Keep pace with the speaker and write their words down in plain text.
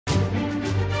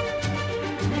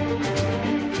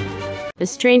the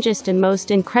strangest and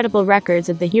most incredible records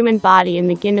of the human body in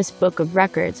the Guinness Book of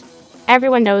Records.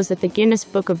 Everyone knows that the Guinness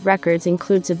Book of Records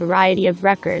includes a variety of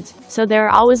records, so there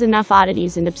are always enough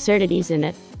oddities and absurdities in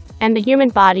it. And the human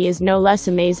body is no less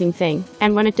amazing thing,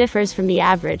 and when it differs from the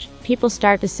average, people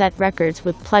start to set records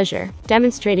with pleasure,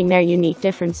 demonstrating their unique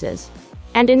differences.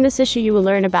 And in this issue you will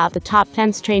learn about the top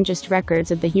 10 strangest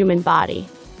records of the human body.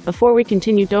 Before we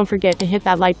continue, don't forget to hit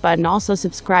that like button, also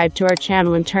subscribe to our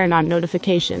channel and turn on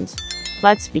notifications.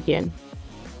 Let's begin.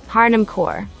 Harnum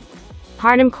Kaur.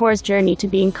 Harnum Kaur's journey to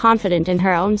being confident in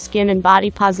her own skin and body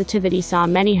positivity saw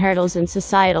many hurdles and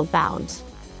societal bounds.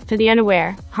 For the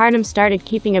unaware, Harnum started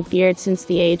keeping a beard since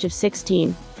the age of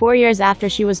 16, 4 years after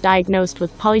she was diagnosed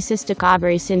with polycystic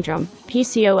ovary syndrome,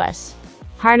 PCOS.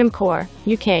 Harnum Kaur,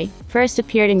 UK, first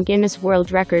appeared in Guinness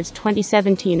World Records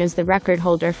 2017 as the record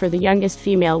holder for the youngest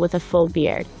female with a full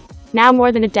beard. Now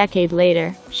more than a decade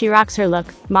later, she rocks her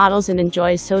look, models and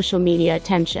enjoys social media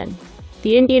attention.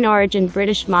 The Indian-origin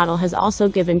British model has also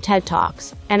given TED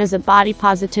Talks, and is a body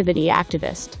positivity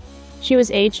activist. She was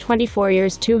aged 24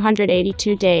 years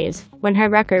 282 days, when her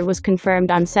record was confirmed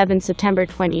on 7 September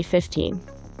 2015.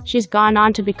 She's gone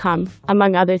on to become,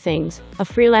 among other things, a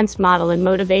freelance model and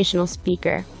motivational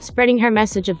speaker, spreading her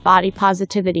message of body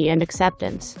positivity and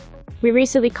acceptance. We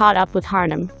recently caught up with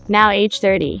Harnum, now age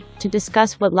 30, to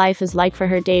discuss what life is like for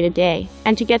her day-to-day,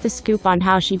 and to get the scoop on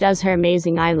how she does her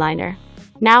amazing eyeliner.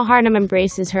 Now Harnum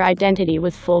embraces her identity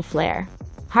with full flair.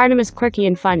 Harnum is quirky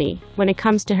and funny when it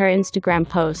comes to her Instagram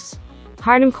posts.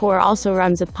 Harnum Kaur also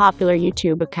runs a popular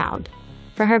YouTube account.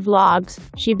 For her vlogs,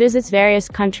 she visits various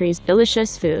countries'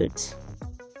 delicious foods.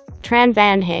 Tran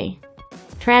Van Hey.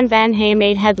 Tran Van Hey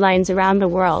made headlines around the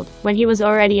world when he was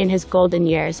already in his golden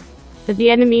years. The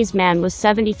Vietnamese man was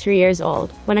 73 years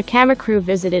old when a camera crew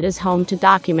visited his home to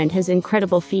document his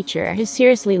incredible feature, his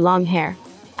seriously long hair.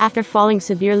 After falling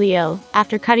severely ill,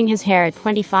 after cutting his hair at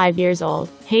 25 years old,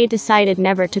 Hay decided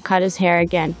never to cut his hair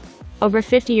again. Over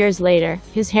 50 years later,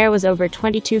 his hair was over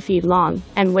 22 feet long,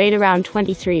 and weighed around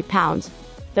 23 pounds.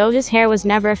 Though his hair was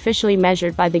never officially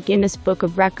measured by the Guinness Book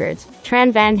of Records,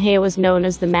 Tran Van Hey was known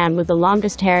as the man with the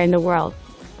longest hair in the world.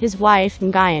 His wife,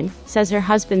 Nguyen, says her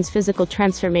husband's physical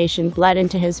transformation bled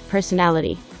into his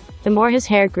personality. The more his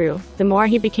hair grew, the more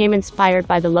he became inspired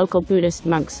by the local Buddhist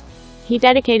monks. He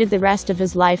dedicated the rest of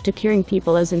his life to curing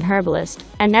people as an herbalist,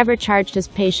 and never charged his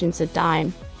patients a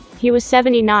dime. He was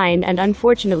 79 and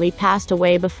unfortunately passed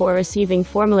away before receiving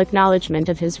formal acknowledgement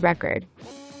of his record.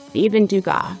 Ibn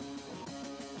Duga.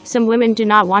 Some women do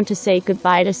not want to say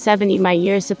goodbye to 70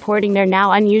 years supporting their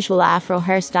now unusual afro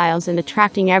hairstyles and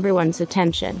attracting everyone's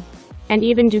attention. And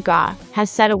Ibn Duga has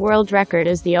set a world record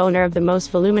as the owner of the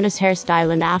most voluminous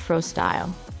hairstyle in afro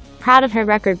style. Proud of her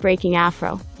record-breaking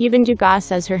afro, Ibn Duga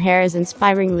says her hair is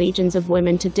inspiring legions of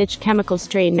women to ditch chemical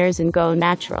straighteners and go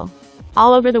natural.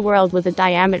 All over the world with a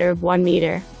diameter of 1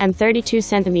 meter and 32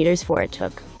 centimeters for it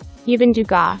took Ibn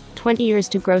Duga 20 years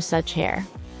to grow such hair.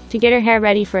 To get her hair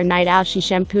ready for a night out, she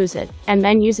shampoos it, and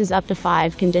then uses up to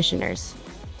 5 conditioners.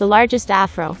 The largest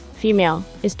afro, female,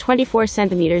 is 24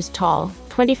 centimeters tall,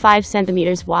 25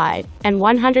 centimeters wide, and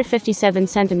 157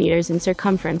 centimeters in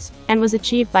circumference, and was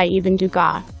achieved by Ibn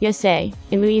Duga, USA,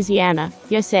 in Louisiana,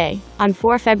 USA, on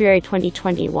 4 February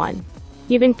 2021.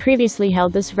 Ibn previously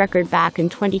held this record back in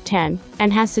 2010,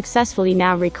 and has successfully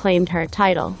now reclaimed her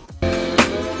title.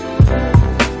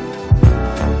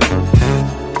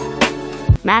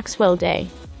 Maxwell Day.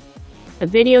 A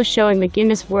video showing the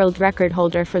Guinness World Record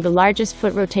holder for the largest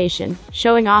foot rotation,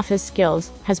 showing off his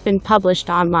skills, has been published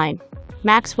online.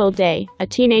 Maxwell Day, a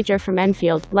teenager from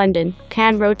Enfield, London,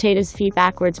 can rotate his feet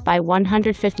backwards by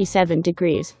 157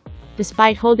 degrees.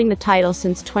 Despite holding the title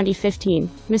since 2015,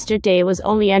 Mr. Day was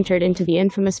only entered into the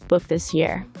infamous book this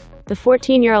year. The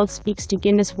 14-year-old speaks to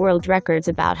Guinness World Records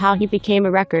about how he became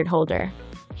a record holder.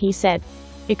 He said,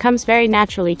 "It comes very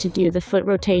naturally to do the foot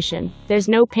rotation. There's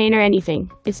no pain or anything,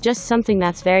 it's just something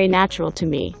that's very natural to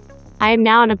me. I am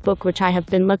now in a book which I have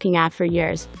been looking at for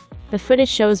years." The footage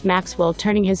shows Maxwell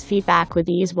turning his feet back with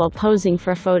ease while posing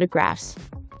for photographs.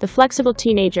 The flexible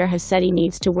teenager has said he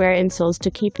needs to wear insoles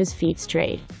to keep his feet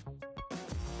straight.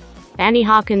 Annie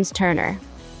Hawkins Turner.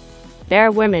 There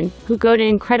are women who go to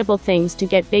incredible things to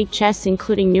get big chests,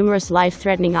 including numerous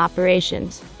life-threatening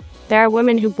operations. There are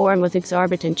women who are born with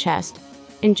exorbitant chest.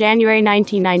 In January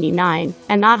 1999,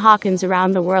 Annie Hawkins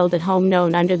around the world at home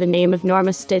known under the name of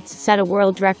Norma Stitz set a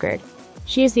world record.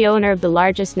 She is the owner of the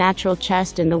largest natural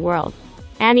chest in the world.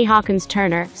 Annie Hawkins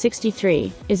Turner,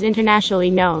 63, is internationally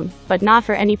known, but not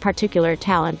for any particular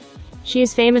talent. She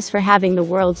is famous for having the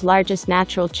world's largest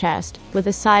natural chest, with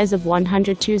a size of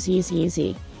 102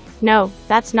 zzz. No,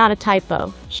 that's not a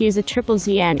typo. She is a triple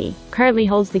Z Annie, currently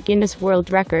holds the Guinness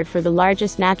World Record for the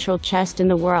largest natural chest in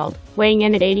the world, weighing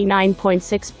in at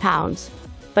 89.6 pounds.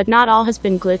 But not all has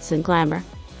been glitz and glamour.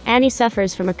 Annie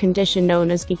suffers from a condition known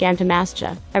as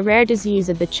gigantomastia, a rare disease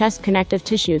of the chest connective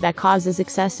tissue that causes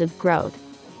excessive growth.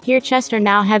 Her chests are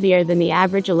now heavier than the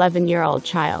average 11-year-old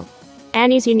child.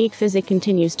 Annie's unique physique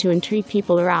continues to intrigue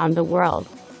people around the world.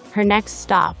 Her next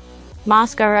stop,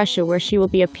 Moscow, Russia, where she will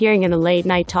be appearing in a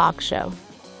late-night talk show.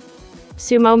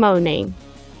 Sumo Moning.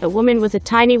 A woman with a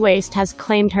tiny waist has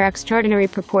claimed her extraordinary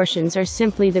proportions are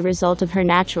simply the result of her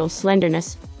natural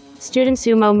slenderness. Student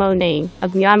Sumo Moning,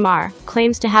 of Myanmar,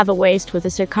 claims to have a waist with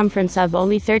a circumference of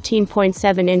only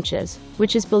 13.7 inches,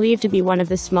 which is believed to be one of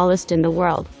the smallest in the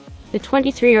world. The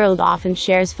 23-year-old often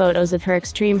shares photos of her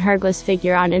extreme hairless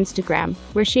figure on Instagram,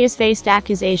 where she has faced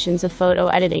accusations of photo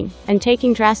editing and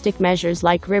taking drastic measures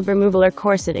like rib removal or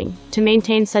corseting to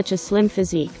maintain such a slim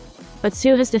physique. But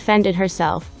Sue has defended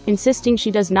herself, insisting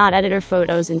she does not edit her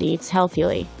photos and eats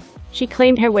healthily. She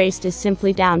claimed her waist is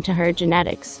simply down to her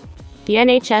genetics. The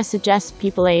NHS suggests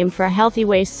people aim for a healthy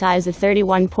waist size of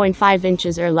 31.5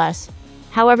 inches or less.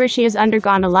 However, she has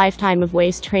undergone a lifetime of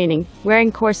waist training,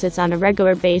 wearing corsets on a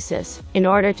regular basis, in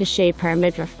order to shape her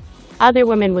midriff. Other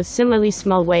women with similarly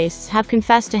small waists have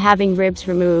confessed to having ribs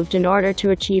removed in order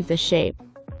to achieve the shape.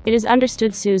 It is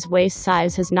understood Sue's waist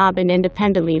size has not been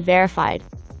independently verified.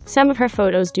 Some of her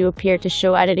photos do appear to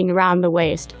show editing around the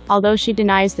waist, although she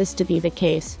denies this to be the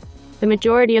case. The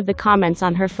majority of the comments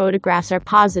on her photographs are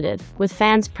positive, with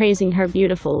fans praising her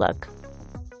beautiful look.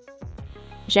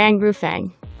 Zhang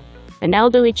Rufang. An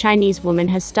elderly Chinese woman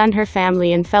has stunned her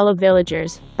family and fellow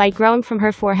villagers by growing from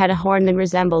her forehead a horn that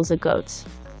resembles a goat's.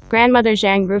 Grandmother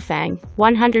Zhang Rufang,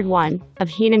 101, of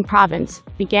Henan province,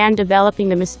 began developing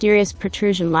the mysterious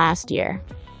protrusion last year.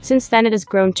 Since then it has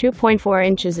grown 2.4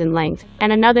 inches in length,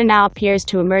 and another now appears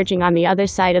to emerging on the other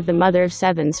side of the mother of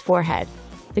seven's forehead.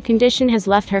 The condition has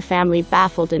left her family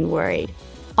baffled and worried.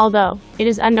 Although it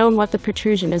is unknown what the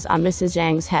protrusion is on Mrs.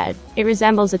 Zhang's head, it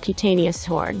resembles a cutaneous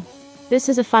horn. This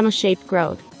is a funnel-shaped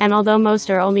growth, and although most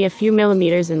are only a few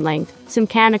millimeters in length, some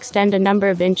can extend a number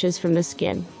of inches from the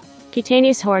skin.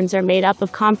 Cutaneous horns are made up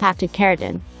of compacted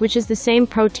keratin, which is the same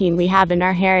protein we have in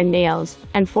our hair and nails,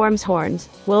 and forms horns,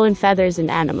 wool and feathers in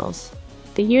animals.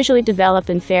 They usually develop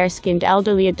in fair-skinned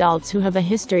elderly adults who have a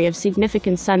history of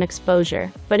significant sun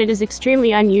exposure, but it is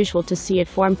extremely unusual to see it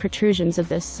form protrusions of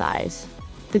this size.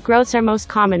 The growths are most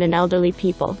common in elderly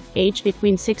people, aged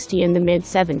between 60 and the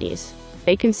mid-70s.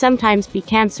 They can sometimes be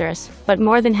cancerous, but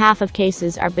more than half of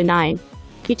cases are benign.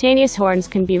 Cutaneous horns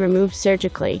can be removed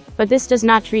surgically, but this does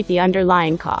not treat the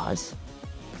underlying cause.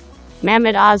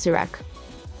 Mehmet Ozurek.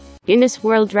 Guinness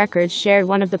World Records shared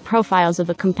one of the profiles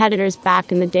of a competitor's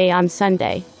back in the day on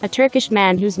Sunday, a Turkish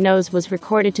man whose nose was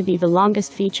recorded to be the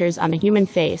longest features on a human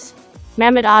face.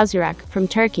 Mehmet Ozurek, from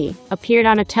Turkey, appeared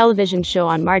on a television show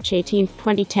on March 18,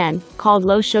 2010, called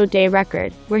Low Show Day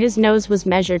Record, where his nose was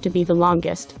measured to be the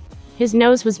longest. His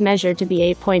nose was measured to be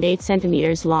 8.8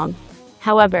 centimeters long.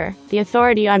 However, the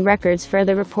authority on records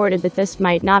further reported that this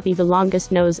might not be the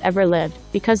longest nose ever lived,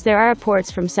 because there are reports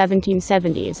from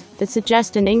 1770s that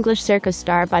suggest an English circus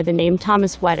star by the name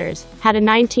Thomas Wetters had a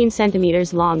 19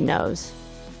 centimeters long nose.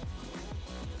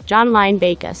 John Line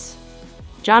Bacchus.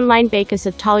 John Line Bacchus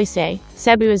of Tolise,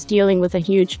 Cebu is dealing with a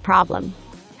huge problem.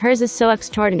 Hers is so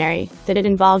extraordinary that it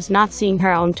involves not seeing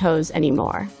her own toes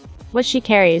anymore. What she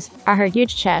carries are her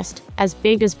huge chest, as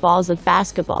big as balls of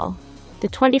basketball. The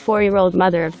 24-year-old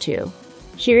mother of two.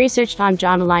 She researched on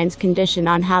John Line's condition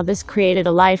on how this created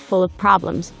a life full of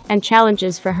problems and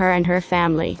challenges for her and her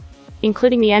family,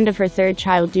 including the end of her third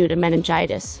child due to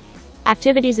meningitis.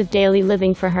 Activities of daily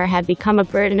living for her had become a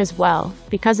burden as well,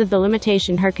 because of the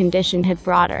limitation her condition had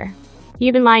brought her.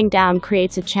 Even lying down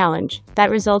creates a challenge that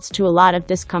results to a lot of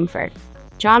discomfort.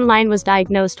 John Line was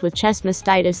diagnosed with chest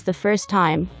mastitis the first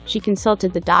time she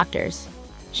consulted the doctors.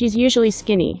 She's usually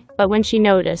skinny, but when she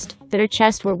noticed that her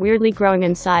chest were weirdly growing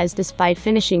in size despite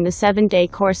finishing the 7-day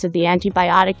course of the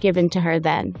antibiotic given to her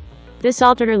then, this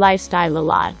altered her lifestyle a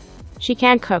lot. She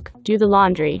can't cook, do the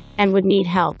laundry, and would need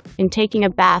help in taking a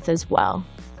bath as well.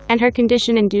 And her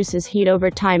condition induces heat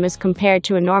over time as compared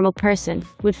to a normal person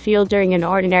would feel during an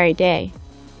ordinary day.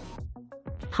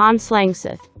 Hans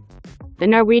Langseth. The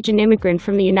Norwegian immigrant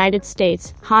from the United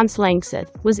States, Hans Langseth,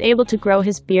 was able to grow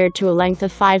his beard to a length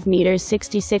of 5 meters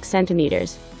 66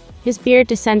 centimeters. His beard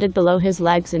descended below his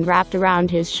legs and wrapped around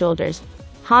his shoulders.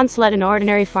 Hans led an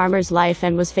ordinary farmer's life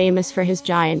and was famous for his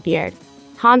giant beard.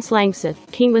 Hans Langseth,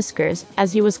 King Whiskers,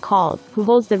 as he was called, who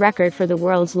holds the record for the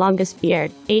world's longest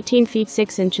beard, 18 feet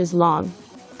 6 inches long.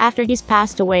 After he's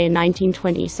passed away in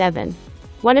 1927.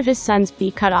 One of his sons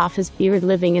cut off his beard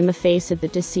living in the face of the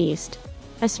deceased.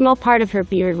 A small part of her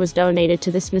beard was donated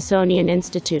to the Smithsonian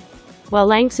Institute. While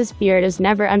Lanx's beard has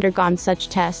never undergone such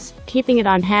tests, keeping it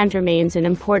on hand remains an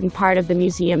important part of the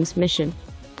museum's mission.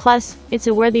 Plus, it's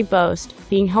a worthy boast,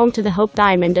 being home to the Hope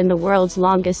Diamond and the world's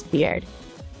longest beard.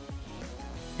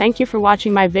 Thank you for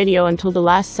watching my video until the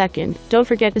last second. Don't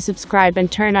forget to subscribe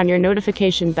and turn on your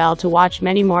notification bell to watch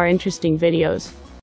many more interesting videos.